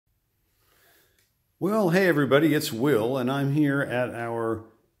Well, hey everybody, it's Will, and I'm here at our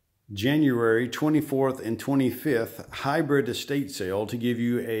January 24th and 25th hybrid estate sale to give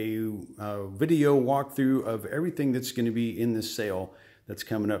you a video walkthrough of everything that's going to be in this sale that's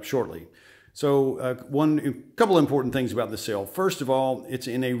coming up shortly. So a couple important things about the sale. First of all, it's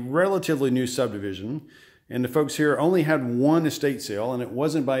in a relatively new subdivision, and the folks here only had one estate sale, and it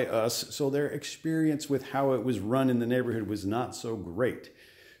wasn't by us, so their experience with how it was run in the neighborhood was not so great.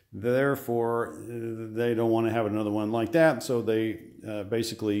 Therefore, they don't want to have another one like that, so they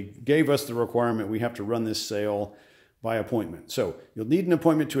basically gave us the requirement we have to run this sale by appointment. So you'll need an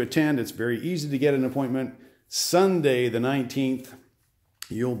appointment to attend. It's very easy to get an appointment. Sunday the 19th,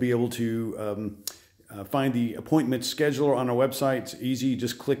 you'll be able to find the appointment scheduler on our website. It's easy.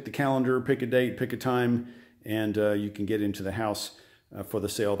 Just click the calendar, pick a date, pick a time, and you can get into the house for the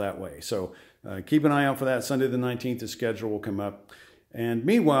sale that way. So keep an eye out for that. Sunday the 19th, the schedule will come up. And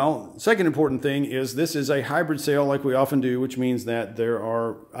meanwhile, second important thing is this is a hybrid sale like we often do, which means that there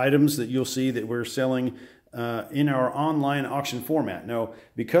are items that you'll see that we're selling in our online auction format. Now,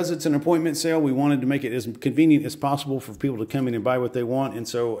 because it's an appointment sale, we wanted to make it as convenient as possible for people to come in and buy what they want. And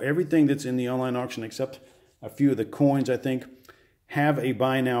so everything that's in the online auction, except a few of the coins, I think, have a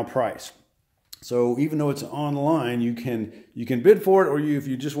buy now price. So even though it's online, you can bid for it, or if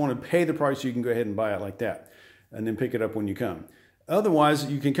you just want to pay the price, you can go ahead and buy it like that and then pick it up when you come. Otherwise,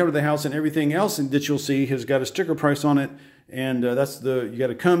 you can come to the house and everything else that you'll see has got a sticker price on it, and you got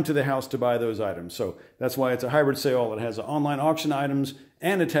to come to the house to buy those items. So that's why it's a hybrid sale. It has online auction items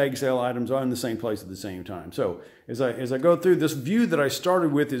and a tag sale items all in the same place at the same time. So as I go through, this view that I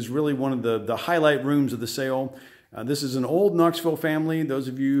started with is really one of the highlight rooms of the sale. This is an old Knoxville family. Those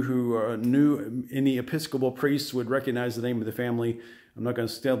of you who knew any Episcopal priests would recognize the name of the family. I'm not going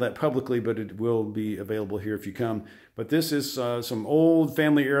to tell that publicly, but it will be available here if you come. But this is some old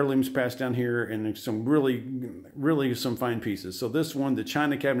family heirlooms passed down here, and some really some fine pieces. So this one, the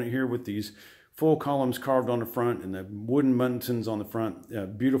china cabinet here with these full columns carved on the front and the wooden buttons on the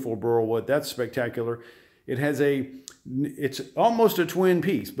front, beautiful burl wood. That's spectacular. It has it's almost a twin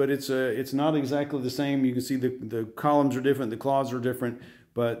piece, but it's not exactly the same. You can see the columns are different, the claws are different,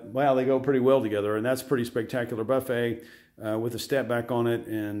 but wow, they go pretty well together, and that's pretty spectacular buffet with a step back on it.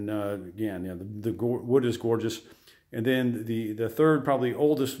 And again, yeah, the wood is gorgeous. And then the third, probably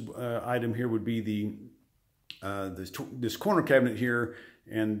oldest item here would be this corner cabinet here,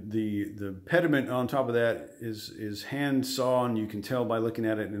 and the pediment on top of that is hand sawn. You can tell by looking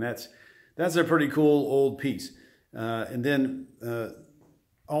at it, and that's a pretty cool old piece. And then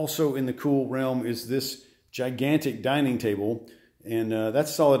also in the cool realm is this gigantic dining table, and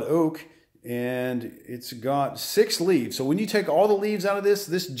that's solid oak, and it's got 6 leaves. So when you take all the leaves out of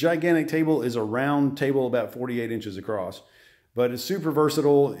this gigantic table is a round table about 48 inches across. But it's super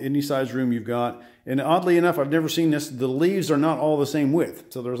versatile, any size room you've got. And oddly enough, I've never seen this, the leaves are not all the same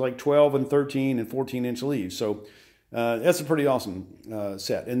width. So there's like 12 and 13 and 14-inch leaves. So that's a pretty awesome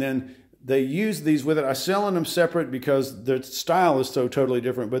set. And then they use these with it. I sell them separate because their style is so totally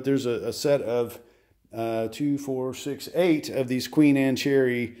different. But there's a set of 2, 4, 6, 8 of these Queen Anne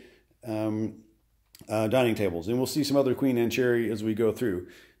cherry dining tables, and we'll see some other Queen Anne cherry as we go through.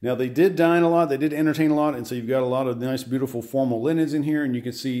 Now, they did dine a lot, they did entertain a lot, and so you've got a lot of nice, beautiful formal linens in here, and you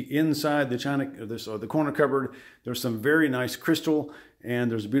can see inside the china, or the corner cupboard, there's some very nice crystal,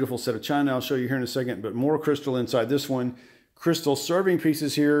 and there's a beautiful set of china I'll show you here in a second, but more crystal inside this one. Crystal serving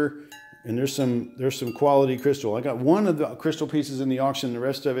pieces here, and there's some quality crystal. I got one of the crystal pieces in the auction, the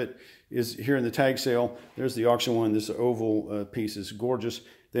rest of it is here in the tag sale. There's the auction one. This oval piece is gorgeous.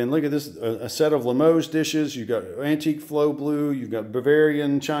 Then look at this, a set of Limoges dishes. You've got antique flow blue, you've got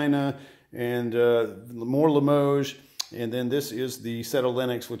Bavarian china, and more Limoges. And then this is the set of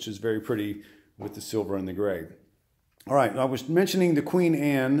Lenox, which is very pretty with the silver and the gray. All right, I was mentioning the Queen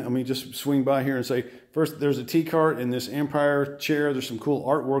Anne. Let me just swing by here and say, first, there's a tea cart and this Empire chair. There's some cool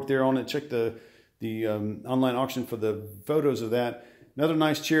artwork there on it. Check the online auction for the photos of that. Another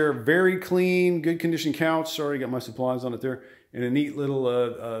nice chair, very clean, good condition couch. Sorry, got my supplies on it there. And a neat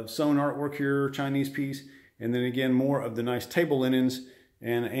little sewn artwork here, Chinese piece. And then again, more of the nice table linens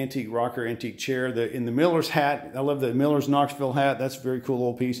and an antique rocker, antique chair. In the Miller's hat, I love the Miller's Knoxville hat. That's a very cool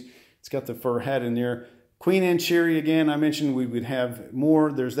old piece. It's got the fur hat in there. Queen Anne cherry, again, I mentioned we would have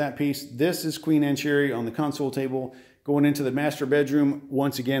more. There's that piece. This is Queen Anne cherry on the console table. Going into the master bedroom,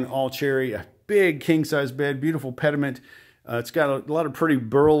 once again, all cherry. A big king-size bed, beautiful pediment. It's got a lot of pretty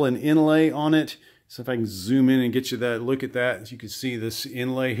burl and inlay on it. So if I can zoom in and get you that look at that, as you can see this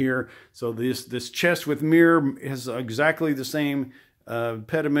inlay here. So this chest with mirror has exactly the same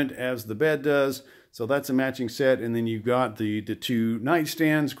pediment as the bed does. So that's a matching set. And then you've got the two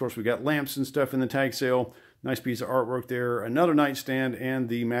nightstands. Of course, we got lamps and stuff in the tag sale. Nice piece of artwork there. Another nightstand and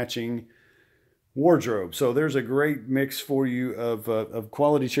the matching wardrobe. So there's a great mix for you of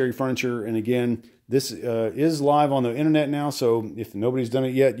quality cherry furniture. And again, this is live on the internet now. So if nobody's done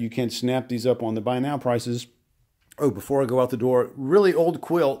it yet, you can snap these up on the buy now prices. Oh, before I go out the door, really old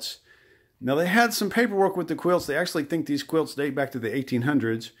quilts. Now, they had some paperwork with the quilts. They actually think these quilts date back to the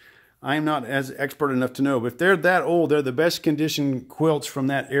 1800s. I'm not as expert enough to know, but if they're that old, they're the best conditioned quilts from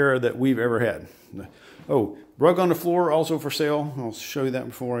that era that we've ever had. Oh, rug on the floor, also for sale. I'll show you that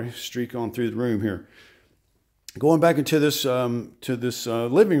before I streak on through the room here. Going back into this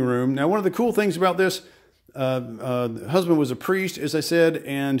living room. Now, one of the cool things about this, the husband was a priest, as I said,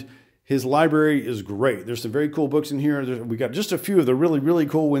 and his library is great. There's some very cool books in here. We got just a few of the really, really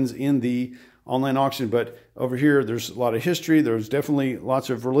cool ones in the online auction, but over here there's a lot of history. There's definitely lots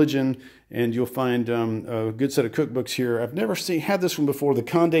of religion, and you'll find a good set of cookbooks here. I've never had this one before, the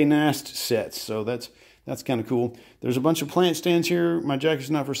Condé Nast sets, so that's kind of cool. There's a bunch of plant stands here. My jacket's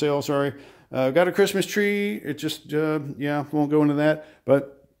not for sale, sorry. Got a Christmas tree. It just, yeah, won't go into that,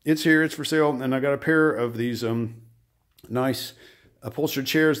 but it's here, it's for sale. And I got a pair of these nice upholstered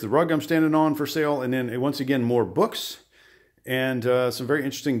chairs, the rug I'm standing on, for sale. And then once again, more books and some very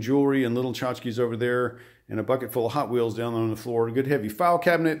interesting jewelry and little tchotchkes over there, and a bucket full of Hot Wheels down on the floor. A good heavy file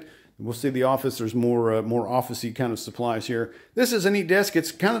cabinet. We'll see the office. There's more office-y kind of supplies here. This is a neat desk.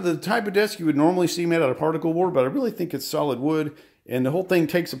 It's kind of the type of desk you would normally see made out of particle board, but I really think it's solid wood, and the whole thing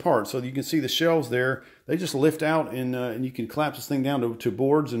takes apart. So you can see the shelves there. They just lift out, and you can collapse this thing down to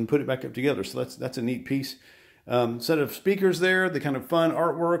boards and put it back up together. So that's a neat piece. Set of speakers there, the kind of fun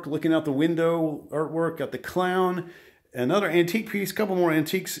artwork, looking out the window artwork, got the clown, another antique piece, couple more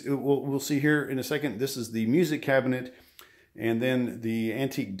antiques we'll see here in a second. This is the music cabinet, and then the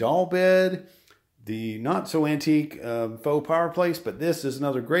antique doll bed, the not so antique faux fireplace, but this is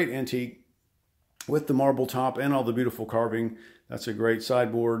another great antique with the marble top and all the beautiful carving. That's a great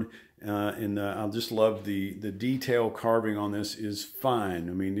sideboard, and I just love the detail carving on this is fine.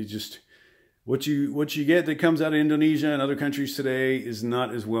 I mean, it just... What you get that comes out of Indonesia and other countries today is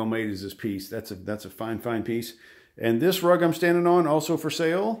not as well made as this piece. That's a fine piece. And this rug I'm standing on, also for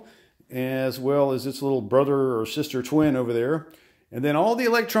sale, as well as its little brother or sister twin over there. And then all the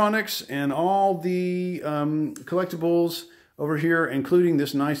electronics and all the collectibles over here, including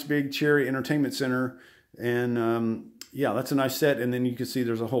this nice big cherry entertainment center. And yeah, that's a nice set. And then you can see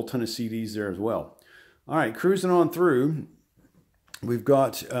there's a whole ton of CDs there as well. All right, cruising on through. We've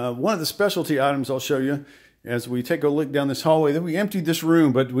got one of the specialty items I'll show you as we take a look down this hallway. Then we emptied this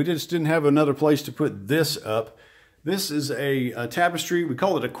room, but we just didn't have another place to put this up. This is a tapestry. We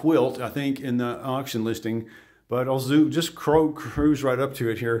call it a quilt, I think, in the auction listing. But I'll just cruise right up to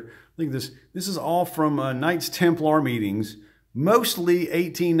it here. I think this is all from Knights Templar meetings, mostly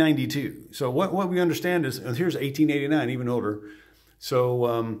 1892. So what we understand is, here's 1889, even older. So,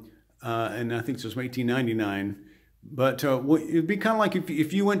 and I think this was 1899. But it'd be kind of like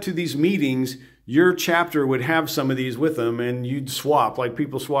if you went to these meetings, your chapter would have some of these with them, and you'd swap, like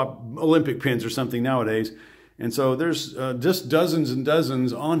people swap Olympic pins or something nowadays. And so there's just dozens and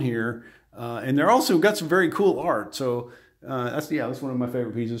dozens on here. And they're also got some very cool art. So that's one of my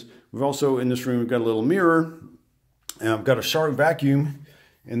favorite pieces. We've also, in this room, we've got a little mirror. And I've got a Shark vacuum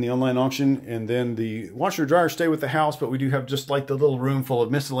in the online auction. And then the washer dryer stay with the house, but we do have just like the little room full of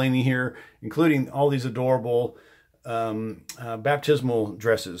miscellany here, including all these adorable baptismal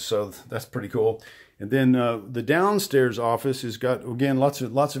dresses. So that's pretty cool. And then the downstairs office has got, again, lots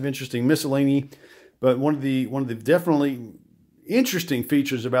of interesting miscellany. But one of the definitely interesting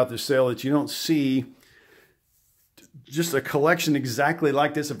features about this sale that you don't see just a collection exactly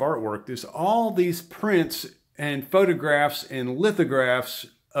like this of artwork. There's all these prints and photographs and lithographs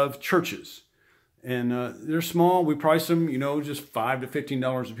of churches. And they're small. We price them, just $5 to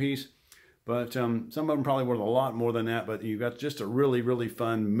 $15 a piece. But some of them probably worth a lot more than that. But you've got just a really, really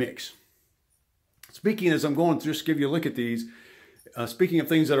fun mix. Speaking, as I'm going through, just give you a look at these. Speaking of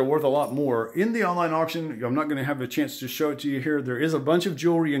things that are worth a lot more, in the online auction, I'm not going to have a chance to show it to you here. There is a bunch of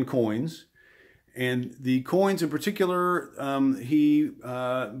jewelry and coins. And the coins in particular, he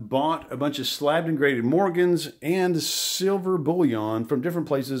bought a bunch of slabbed and graded Morgans and silver bullion from different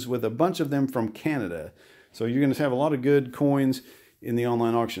places, with a bunch of them from Canada. So you're going to have a lot of good coins in the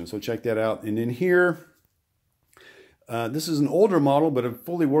online auction. So check that out. And in here, this is an older model, but a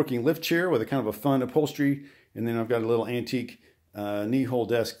fully working lift chair with a kind of a fun upholstery. And then I've got a little antique knee hole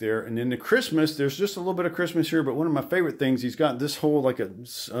desk there. And then the Christmas, there's just a little bit of Christmas here, but one of my favorite things, he's got this whole, like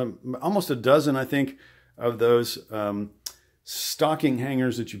almost a dozen, I think, of those stocking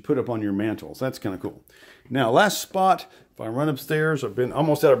hangers that you put up on your mantles. That's kind of cool. Now, last spot, if I run upstairs, I've been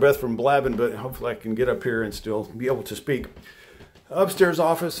almost out of breath from blabbing, but hopefully I can get up here and still be able to speak. Upstairs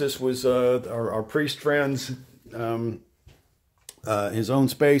office, this was our priest friend's, his own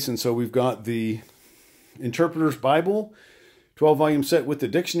space, and so we've got the Interpreter's Bible, 12-volume set with the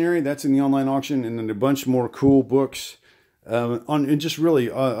dictionary. That's in the online auction, and then a bunch more cool books and just really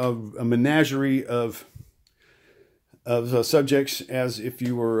a menagerie of subjects, as if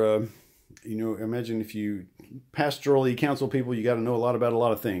you were, imagine if you pastorally counsel people, you got to know a lot about a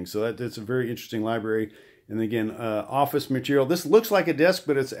lot of things. So that's a very interesting library. And again, office material. This looks like a desk,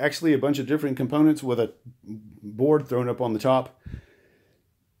 but it's actually a bunch of different components with a board thrown up on the top.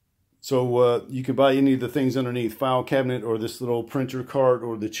 So you could buy any of the things underneath, file cabinet or this little printer cart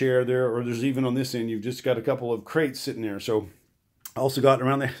or the chair there, or there's even on this end, you've just got a couple of crates sitting there. So also got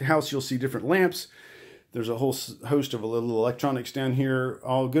around the house, you'll see different lamps. There's a whole host of little electronics down here,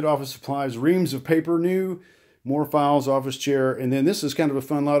 all good office supplies, reams of paper new, more files, office chair. And then this is kind of a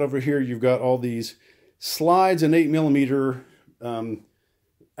fun lot over here. You've got all these slides and 8mm,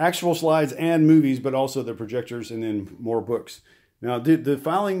 actual slides and movies, but also the projectors, and then more books. Now, the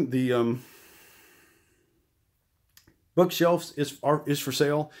bookshelves is for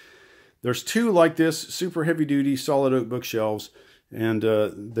sale. There's two like this, super heavy duty solid oak bookshelves, and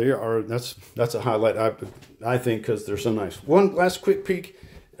that's a highlight, I think, because they're so nice. One last quick peek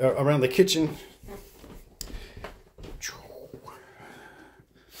around the kitchen,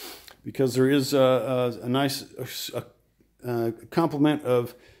 because there is a nice complement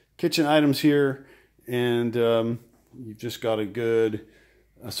of kitchen items here, and you've just got a good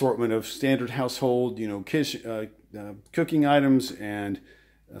assortment of standard household, cooking items and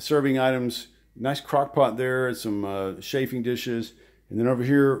serving items. Nice crock pot there, and some chafing dishes. And then over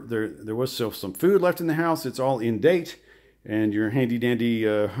here, there was still some food left in the house. It's all in date. And your handy dandy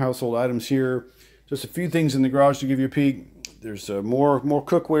household items here. Just a few things in the garage to give you a peek. There's more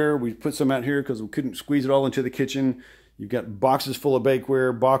cookware. We put some out here because we couldn't squeeze it all into the kitchen. You've got boxes full of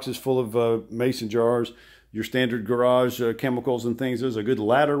bakeware, boxes full of mason jars, your standard garage chemicals and things. There's a good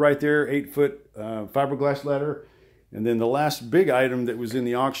ladder right there, 8-foot fiberglass ladder. And then the last big item that was in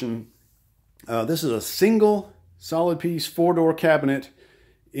the auction, this is a single solid piece 4-door cabinet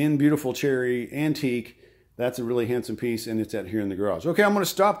in beautiful cherry antique. That's a really handsome piece, and it's out here in the garage. Okay, I'm going to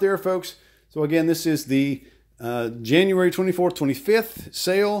stop there, folks. So again, this is the January 24th, 25th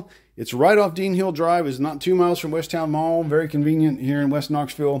sale. It's right off Deane Hill Drive. It's not 2 miles from West Town Mall. Very convenient here in West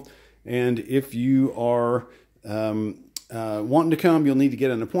Knoxville. And if you are wanting to come, you'll need to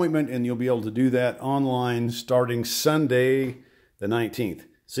get an appointment, and you'll be able to do that online starting Sunday the 19th.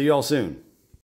 See y'all soon.